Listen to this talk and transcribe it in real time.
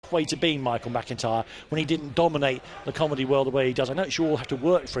halfway to being Michael McIntyre when he didn't dominate the comedy world the way he does. I know you all have to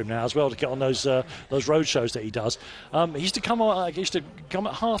work for him now as well to get on those road shows that he does. He used to come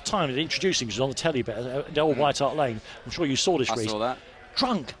at half time and introduce him because he was on the telly bit at the old White Hart Lane. I'm sure you saw this, Reece. I saw that.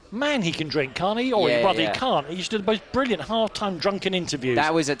 Drunk. Man, he can drink, can't he? Or rather, he can't. He used to do the most brilliant half-time drunken interviews.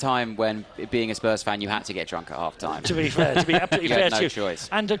 That was a time when, being a Spurs fan, you had to get drunk at half-time. To be fair, to be absolutely fair had no to you. choice.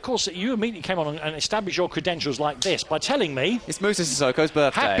 And, of course, you immediately came on and established your credentials like this by telling me... It's Moussa Sissoko's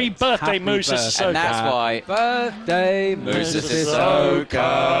birthday. Happy birthday, Moussa Sissoko. And that's why... Birthday, Moussa Sissoko.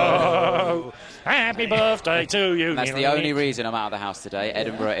 Happy birthday to you. And that's the only reason I'm out of the house today.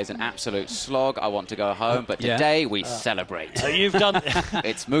 Edinburgh is an absolute slog. I want to go home, but today we celebrate. You've done...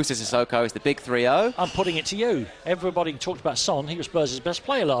 It's Moussa Sissoko. It's the big 3-0. I'm putting it to you. Everybody talked about Son. He was Spurs' best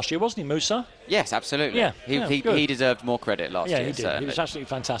player last year, wasn't he, Moussa? Yes, absolutely. Yeah, he deserved more credit last year. Yeah, he did. Certainly. He was absolutely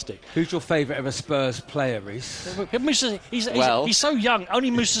fantastic. Who's your favourite ever Spurs player, Reece? Moussa, he's so young.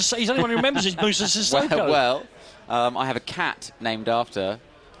 Only Moussa. He's the only one who remembers is Moussa Sissoko. Well, I have a cat named after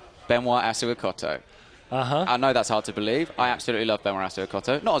Benoit Asuakoto. I know that's hard to believe. I absolutely love Benoit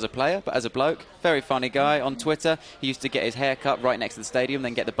Asuakoto. Not as a player, but as a bloke. Very funny guy. On Twitter, he used to get his hair cut right next to the stadium,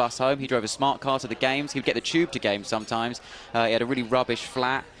 then get the bus home. He drove a smart car to the games. He'd get the tube to games sometimes. He had a really rubbish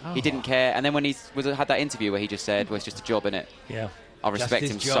flat. He didn't care. And then when he had that interview where he just said, well, it's just a job, innit? Yeah. I respect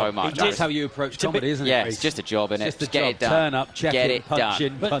him so much. That's how you approach comedy, isn't it? Yeah, it's just a job, innit? Just get it done. Turn up, check get it, punch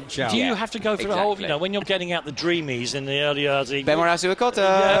in, punch out. Do you have to go for the whole, when you're getting out the dreamies in the early years? Benoit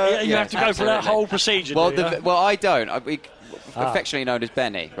Asuakoto. You have to go for that whole procedure. Well, I don't. Affectionately known as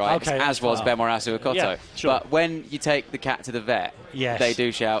Benny, right? Okay, as was Benoit Asuakoto. Yeah, sure. But when you take the cat to the vet, they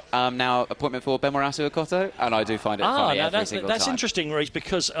do shout, now appointment for Benoit Asuakoto, and I do find it funny every single time. That's interesting, Reece,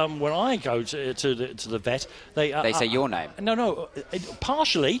 because when I go to the vet, they say your name. No,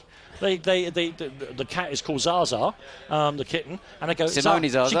 partially. The cat is called Zaza, the kitten, and they go. Simone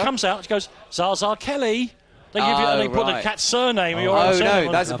Zaza. She comes out. She goes, Zaza Kelly. They give you, and they put the cat's surname.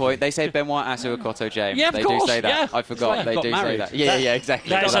 No, that's the point. They say Benoit Asuakoto James. Yeah, of they course. do say that. Yeah. I forgot. They do say that. Yeah, exactly.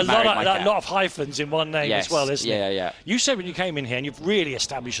 There's a lot of hyphens in one name as well, isn't it? Yeah. You said when you came in here, and you've really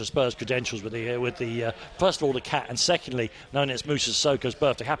established your Spurs credentials with the first of all the cat, and secondly, knowing it's Moussa Sissoko's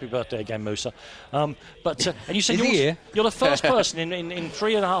birthday. Happy birthday again, Moussa. And you said you're the first person in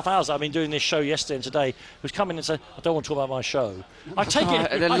 3.5 hours I've been doing this show yesterday and today who's come in and said, I don't want to talk about my show. I take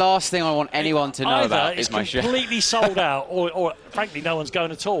it. The last thing I want anyone to know about is my show. It's completely sold out, or frankly, no one's going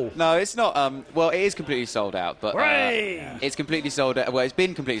at all. No, it's not. Well, it is completely sold out, but it's completely sold out. Well, it's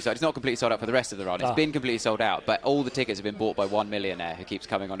been completely sold. It's not completely sold out for the rest of the run. It's been completely sold out, but all the tickets have been bought by one millionaire who keeps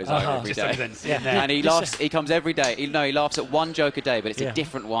coming on his own every day. And he laughs. He comes every day. He laughs at one joke a day, but it's a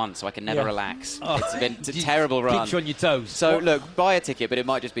different one, so I can never relax. It's been a terrible run. Keeps you on your toes. So look, buy a ticket, but it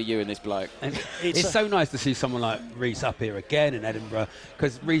might just be you and this bloke. And it's so nice to see someone like Reece up here again in Edinburgh,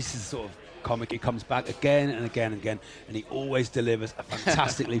 because Reece is sort of comic. He comes back again and again and again, and he always delivers a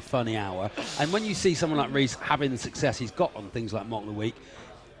fantastically funny hour. And when you see someone like Reece having the success he's got on things like Mock of the Week,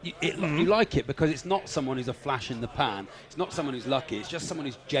 you like it because it's not someone who's a flash in the pan. It's not someone who's lucky. It's just someone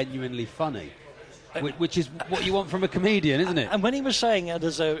who's genuinely funny. Which is what you want from a comedian, isn't it? And when he was saying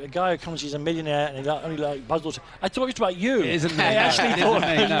there's a guy who comes, he's a millionaire, and he only like Buzz, I thought it was about you. It isn't me. I actually thought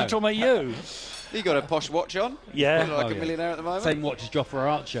he was talking about you. You got a posh watch on? Yeah. Like a millionaire at the moment? Same watch as Jofra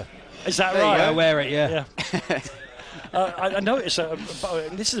Archer. Is that right? I wear it, yeah. I noticed,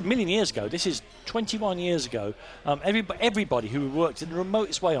 this is a million years ago, this is 21 years ago, everybody who worked in the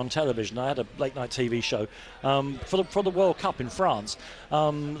remotest way on television, I had a late night TV show for the World Cup in France,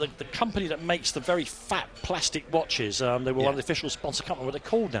 the company that makes the very fat plastic watches, they were one of the official sponsor companies, what they're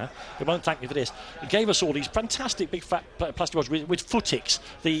called now, they won't thank me for this, they gave us all these fantastic big fat plastic watches with footix,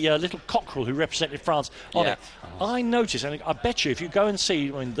 the little cockerel who represented France on it. I noticed, and I bet you if you go and see,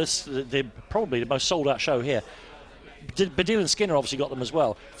 probably the most sold out show here, Badil and Skinner obviously got them as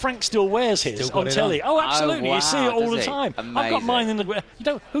well. Frank still wears his on telly. Oh, absolutely! Oh, wow. You see it all the time. Amazing. I've got mine in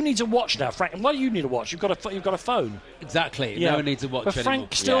the. Who needs a watch now, Frank? And why do you need a watch? You've got a phone. Exactly. No one needs a watch but anymore.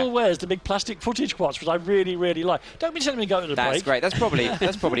 Frank still wears the big plastic footage watch, which I really, really like. Don't be telling me to go to the break. That's great.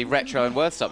 That's probably retro and worth something.